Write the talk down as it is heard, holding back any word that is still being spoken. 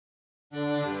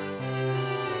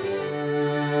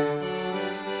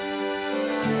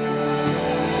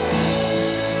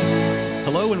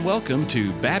welcome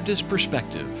to Baptist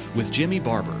Perspective with Jimmy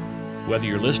Barber. Whether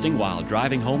you're listening while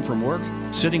driving home from work,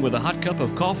 sitting with a hot cup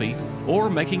of coffee, or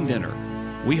making dinner,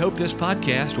 we hope this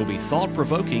podcast will be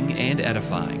thought-provoking and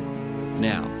edifying.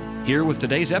 Now, here with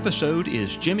today's episode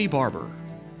is Jimmy Barber.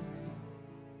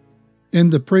 In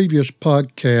the previous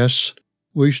podcasts,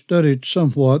 we studied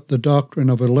somewhat the doctrine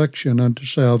of election unto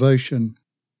salvation.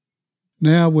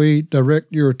 Now we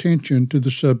direct your attention to the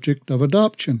subject of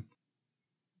adoption.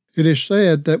 It is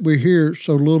sad that we hear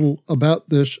so little about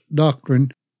this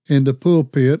doctrine in the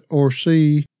pulpit or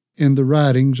see in the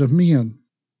writings of men.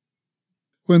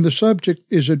 When the subject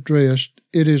is addressed,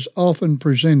 it is often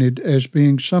presented as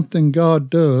being something God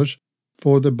does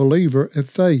for the believer of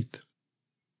faith.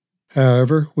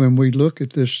 However, when we look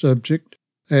at this subject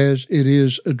as it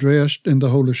is addressed in the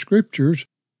Holy Scriptures,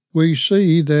 we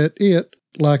see that it,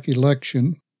 like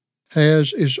election,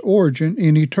 has its origin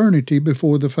in eternity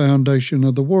before the foundation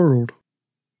of the world.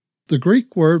 The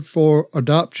Greek word for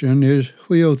adoption is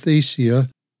huiothesia,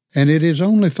 and it is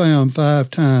only found 5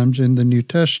 times in the New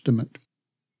Testament.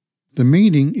 The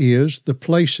meaning is the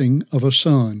placing of a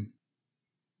son.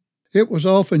 It was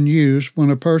often used when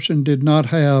a person did not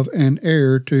have an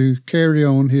heir to carry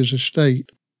on his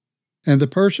estate, and the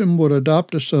person would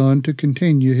adopt a son to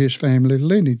continue his family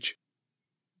lineage.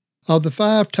 Of the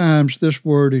 5 times this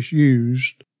word is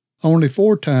used, only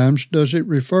 4 times does it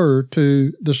refer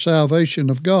to the salvation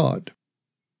of God.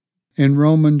 In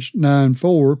Romans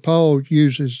 9:4, Paul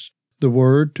uses the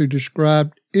word to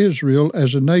describe Israel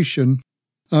as a nation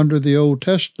under the Old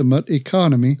Testament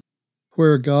economy,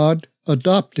 where God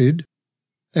adopted,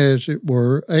 as it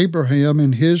were, Abraham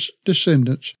and his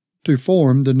descendants to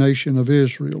form the nation of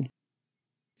Israel.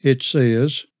 It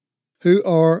says, "Who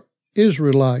are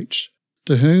Israelites,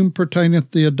 to whom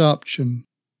pertaineth the adoption,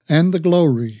 and the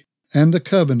glory, and the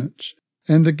covenants,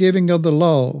 and the giving of the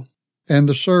law, and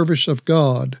the service of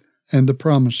God, and the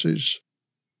promises."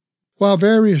 While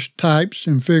various types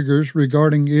and figures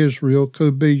regarding Israel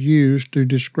could be used to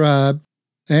describe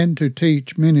and to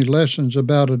teach many lessons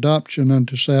about adoption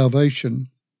unto salvation,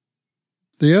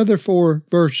 the other 4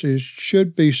 verses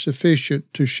should be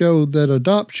sufficient to show that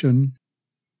adoption,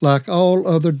 like all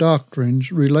other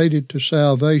doctrines related to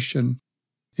salvation,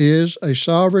 is a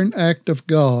sovereign act of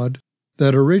God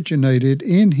that originated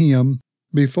in Him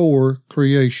before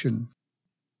creation.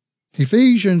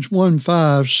 Ephesians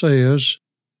 1:5 says,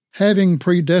 "Having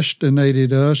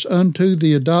predestinated us unto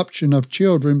the adoption of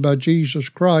children by Jesus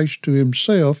Christ to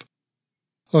Himself,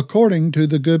 according to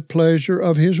the good pleasure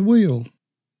of His will."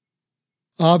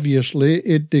 Obviously,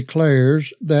 it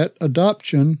declares that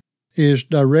adoption is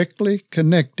directly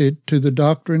connected to the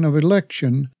doctrine of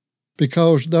election,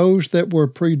 because those that were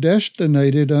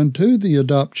predestinated unto the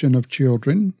adoption of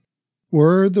children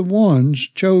were the ones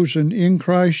chosen in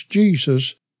Christ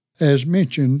Jesus, as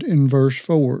mentioned in verse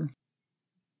 4.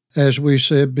 As we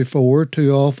said before,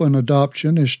 too often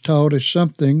adoption is taught as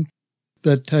something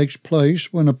that takes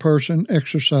place when a person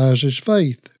exercises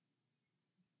faith.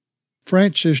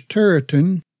 Francis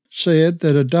Turretin said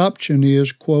that adoption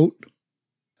is, quote,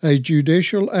 "a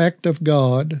judicial act of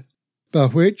God, by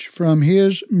which from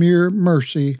His mere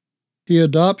mercy He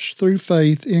adopts through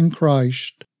faith in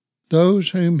Christ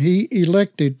those whom He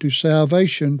elected to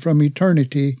salvation from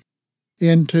eternity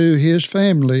into His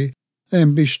family,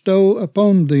 and bestow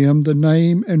upon them the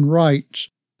name and rights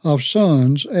of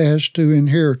sons as to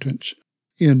inheritance."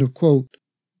 End of quote.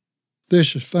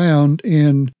 This is found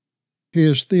in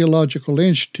his Theological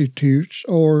Institutes,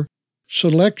 or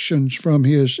selections from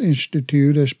his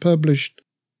institute, as published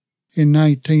in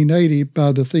 1980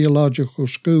 by the Theological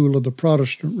School of the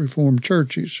Protestant Reformed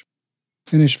Churches,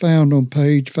 and is found on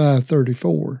page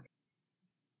 534.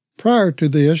 Prior to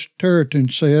this,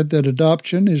 Turretin said that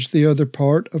adoption is the other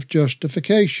part of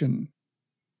justification,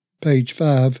 page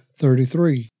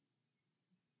 533.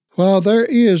 While there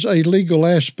is a legal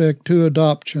aspect to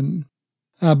adoption,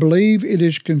 I believe it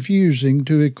is confusing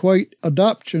to equate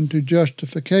adoption to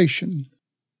justification.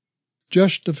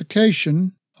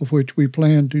 Justification, of which we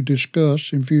plan to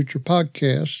discuss in future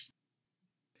podcasts,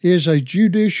 is a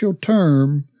judicial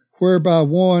term whereby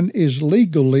one is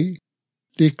legally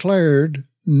declared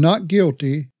not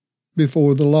guilty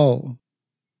before the law.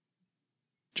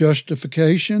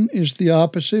 Justification is the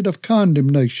opposite of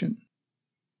condemnation.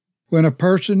 When a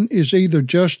person is either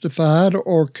justified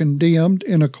or condemned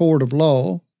in a court of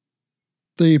law,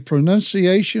 the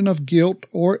pronunciation of guilt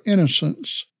or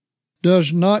innocence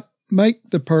does not make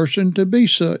the person to be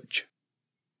such.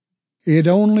 It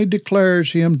only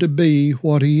declares him to be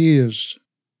what he is,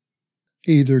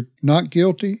 either not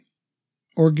guilty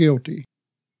or guilty.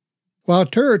 While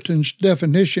Turretin's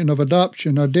definition of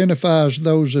adoption identifies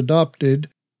those adopted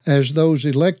as those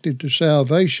elected to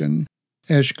salvation,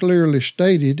 as clearly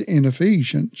stated in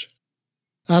Ephesians,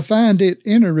 I find it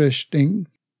interesting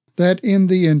that in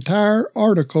the entire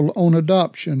article on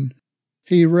adoption,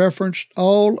 he referenced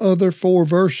all other 4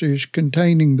 verses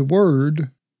containing the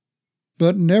word,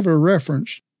 but never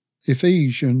referenced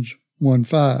Ephesians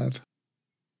 1:5.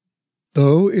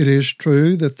 Though it is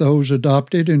true that those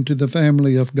adopted into the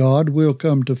family of God will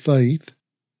come to faith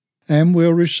and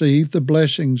will receive the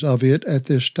blessings of it at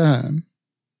this time,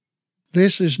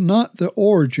 this is not the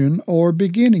origin or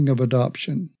beginning of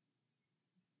adoption.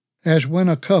 As when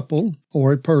a couple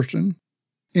or a person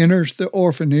enters the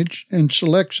orphanage and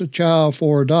selects a child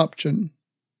for adoption,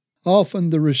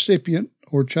 often the recipient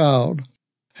or child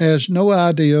has no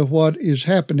idea what is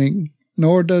happening,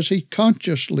 nor does he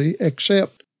consciously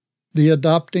accept the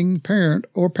adopting parent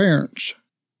or parents.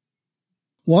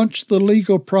 Once the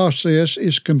legal process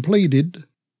is completed,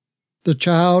 the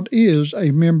child is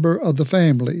a member of the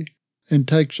family and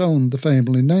takes on the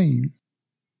family name.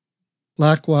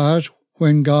 Likewise,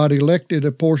 when God elected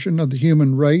a portion of the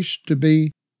human race to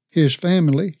be His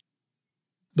family,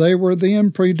 they were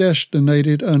then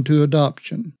predestinated unto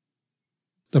adoption.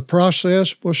 The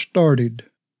process was started.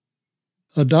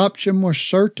 Adoption was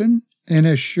certain and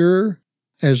as sure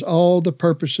as all the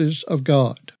purposes of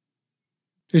God.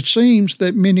 It seems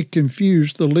that many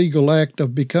confuse the legal act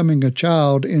of becoming a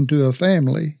child into a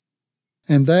family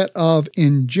and that of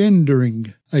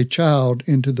engendering a child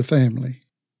into the family.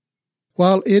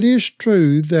 While it is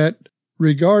true that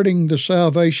regarding the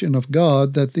salvation of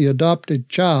God that the adopted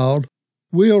child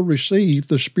will receive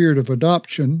the spirit of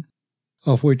adoption,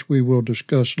 of which we will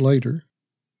discuss later,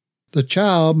 the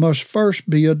child must first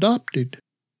be adopted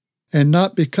and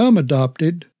not become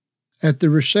adopted at the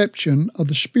reception of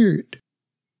the Spirit.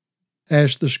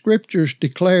 As the Scriptures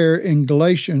declare in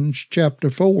Galatians chapter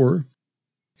 4,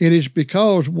 it is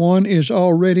because one is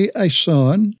already a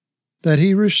son that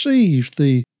he receives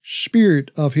the Spirit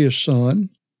of his Son,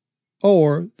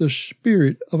 or the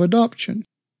Spirit of adoption.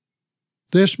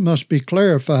 This must be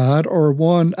clarified, or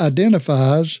one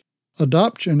identifies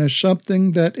adoption as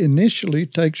something that initially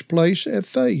takes place at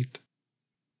faith.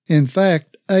 In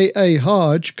fact, A.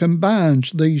 Hodge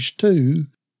combines these two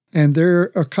and their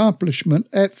accomplishment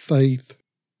at faith.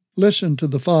 Listen to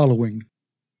the following.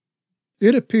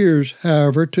 It appears,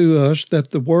 however, to us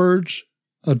that the words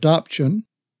adoption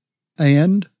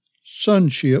and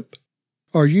sonship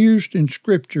are used in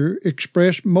Scripture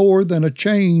express more than a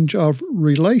change of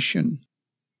relation,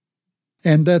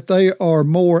 and that they are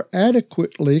more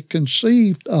adequately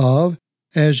conceived of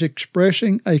as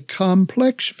expressing a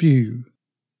complex view,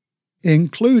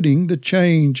 including the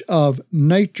change of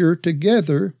nature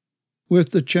together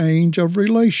with the change of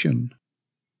relation,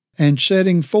 and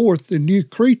setting forth the new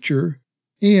creature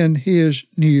in his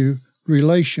new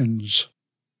relations.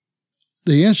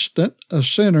 The instant a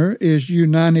sinner is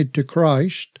united to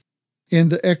Christ in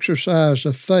the exercise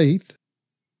of faith,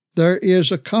 there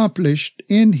is accomplished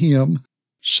in him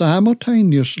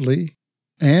simultaneously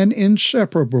and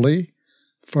inseparably,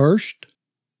 first,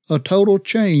 a total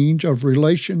change of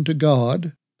relation to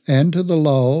God and to the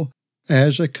law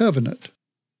as a covenant,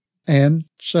 and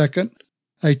second,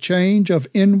 a change of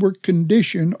inward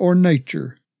condition or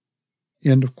nature.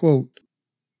 End of quote.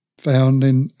 Found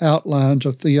in Outlines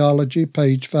of Theology,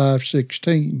 page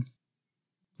 516.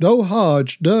 Though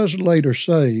Hodge does later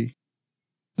say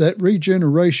that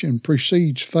regeneration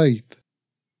precedes faith,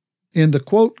 in the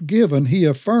quote given he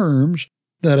affirms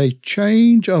that a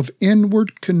change of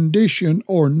inward condition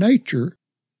or nature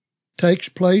takes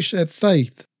place at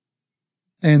faith,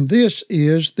 and this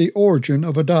is the origin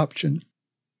of adoption.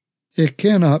 It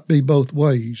cannot be both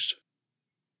ways.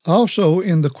 Also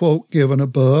in the quote given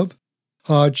above,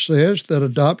 Hodge says that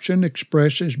adoption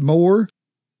expresses more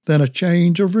than a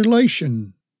change of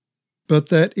relation, but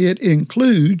that it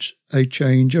includes a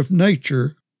change of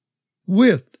nature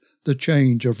with the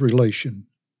change of relation.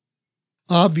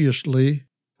 Obviously,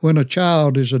 when a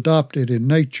child is adopted in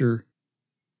nature,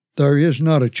 there is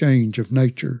not a change of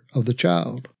nature of the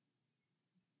child.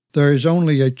 There is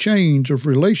only a change of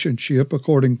relationship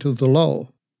according to the law.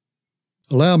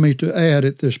 Allow me to add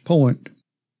at this point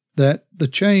that the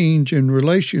change in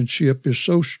relationship is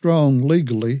so strong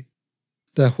legally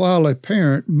that while a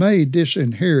parent may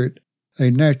disinherit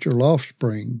a natural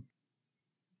offspring,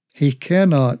 he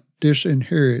cannot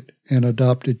disinherit an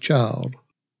adopted child.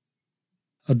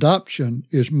 Adoption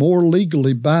is more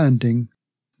legally binding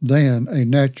than a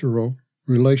natural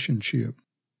relationship.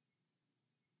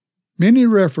 Many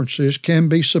references can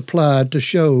be supplied to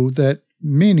show that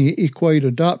many equate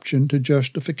adoption to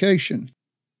justification.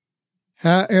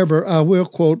 However, I will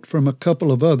quote from a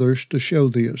couple of others to show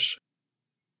this.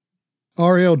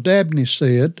 R.L. Dabney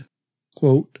said,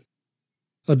 quote,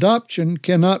 "Adoption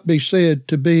cannot be said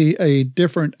to be a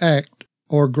different act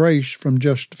or grace from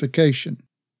justification.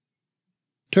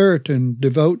 Turretin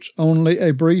devotes only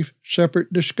a brief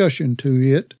separate discussion to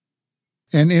it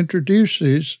and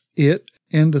introduces it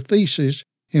in the thesis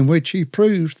in which he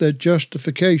proves that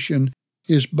justification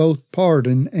is both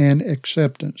pardon and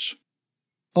acceptance.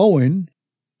 Owen,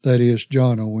 that is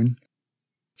John Owen,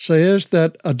 says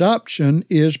that adoption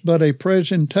is but a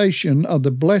presentation of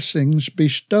the blessings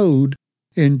bestowed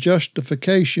in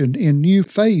justification in new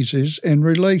phases and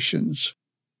relations.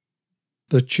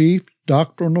 The chief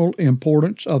doctrinal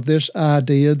importance of this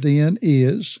idea, then,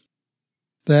 is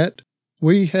that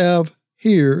we have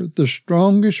here the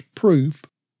strongest proof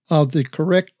of the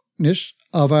correctness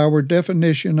of our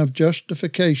definition of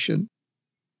justification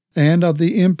and of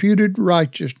the imputed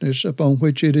righteousness upon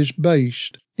which it is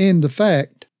based, in the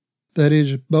fact that it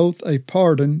is both a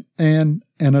pardon and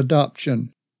an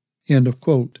adoption." End of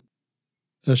quote.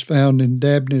 That's found in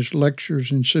Dabney's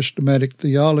Lectures in Systematic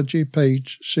Theology,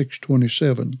 page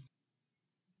 627.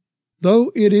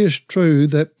 Though it is true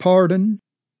that pardon,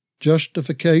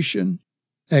 justification,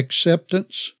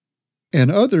 acceptance, and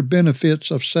other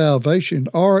benefits of salvation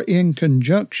are in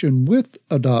conjunction with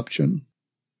adoption,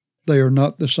 they are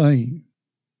not the same.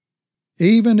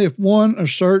 Even if one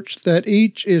asserts that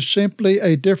each is simply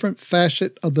a different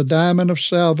facet of the diamond of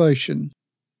salvation,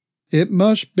 it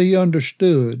must be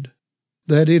understood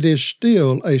that it is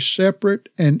still a separate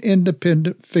and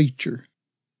independent feature.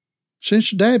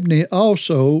 Since Dabney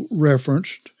also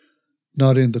referenced,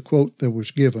 not in the quote that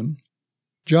was given,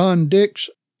 John Dick's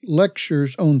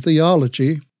Lectures on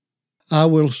Theology, I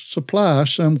will supply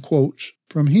some quotes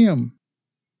from him.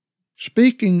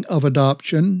 Speaking of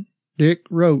adoption, Dick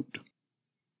wrote,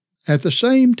 "At the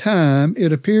same time,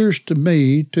 it appears to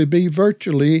me to be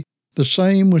virtually the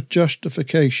same with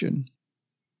justification,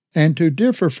 and to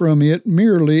differ from it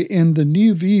merely in the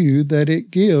new view that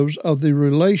it gives of the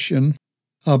relation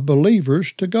of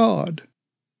believers to God,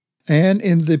 and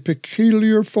in the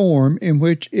peculiar form in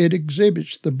which it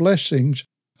exhibits the blessings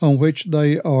on which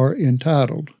they are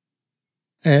entitled.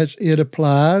 As it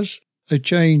applies a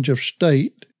change of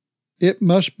state, it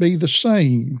must be the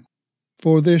same,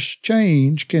 for this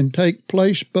change can take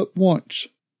place but once,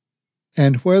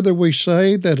 and whether we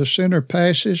say that a sinner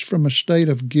passes from a state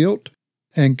of guilt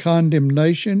and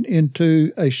condemnation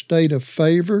into a state of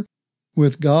favor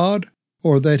with God,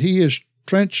 or that he is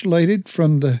translated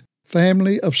from the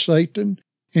family of Satan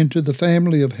into the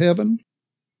family of heaven,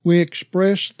 we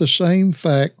express the same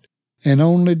fact and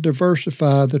only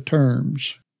diversify the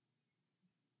terms.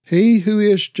 He who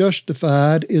is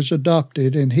justified is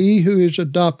adopted, and he who is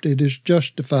adopted is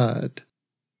justified."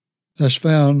 That's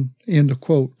found in the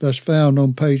quote. That's found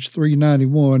on page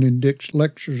 391 in Dick's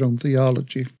Lectures on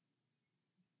Theology.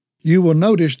 You will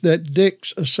notice that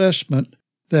Dick's assessment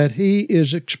that he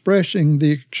is expressing the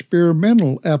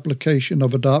experimental application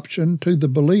of adoption to the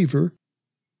believer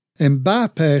and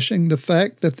bypassing the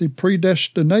fact that the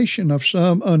predestination of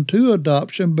some unto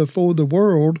adoption before the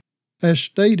world, as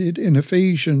stated in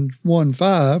Ephesians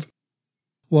 1:5,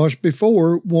 was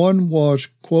before one was,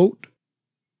 quote,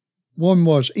 one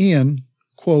was in,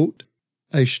 quote,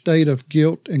 a state of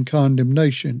guilt and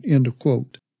condemnation, end of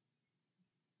quote.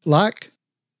 Like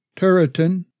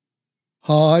Turretin,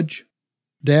 Hodge,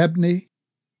 Dabney,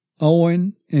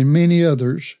 Owen, and many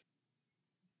others,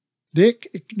 Dick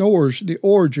ignores the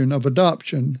origin of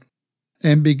adoption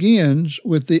and begins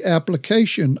with the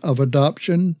application of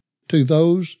adoption to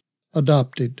those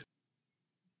adopted.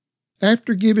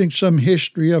 After giving some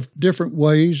history of different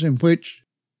ways in which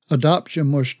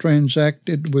adoption was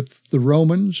transacted with the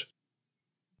Romans,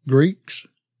 Greeks,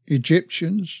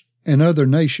 Egyptians, and other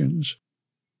nations,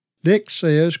 Dick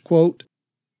says, quote,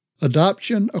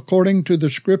 "Adoption, according to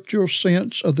the scriptural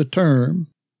sense of the term,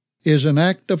 is an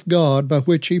act of God by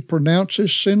which he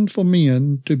pronounces sinful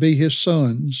men to be his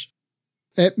sons,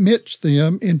 admits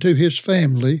them into his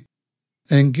family,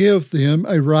 and gives them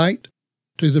a right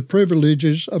to the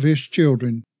privileges of his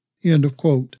children." End of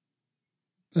quote.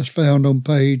 That's found on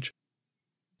page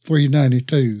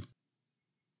 392.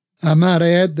 I might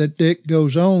add that Dick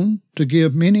goes on to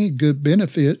give many good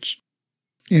benefits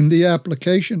in the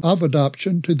application of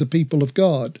adoption to the people of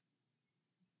God.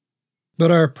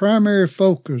 But our primary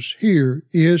focus here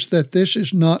is that this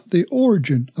is not the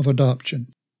origin of adoption.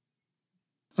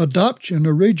 Adoption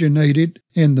originated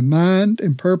in the mind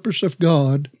and purpose of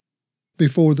God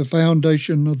before the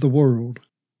foundation of the world.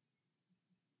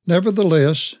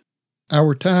 Nevertheless,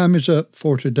 Our time is up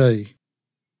for today.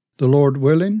 The Lord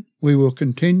willing, we will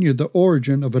continue the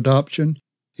origin of adoption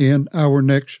in our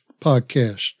next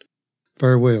podcast.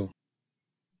 Farewell.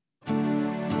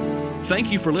 Thank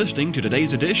you for listening to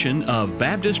today's edition of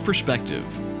Baptist Perspective.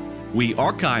 We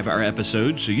archive our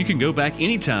episodes so you can go back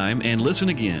anytime and listen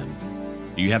again.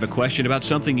 Do you have a question about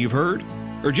something you've heard,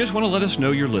 or just want to let us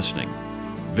know you're listening?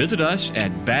 Visit us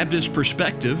at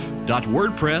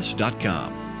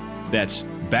baptistperspective.wordpress.com. That's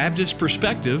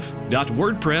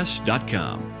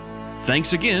baptistperspective.wordpress.com.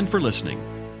 Thanks again for listening.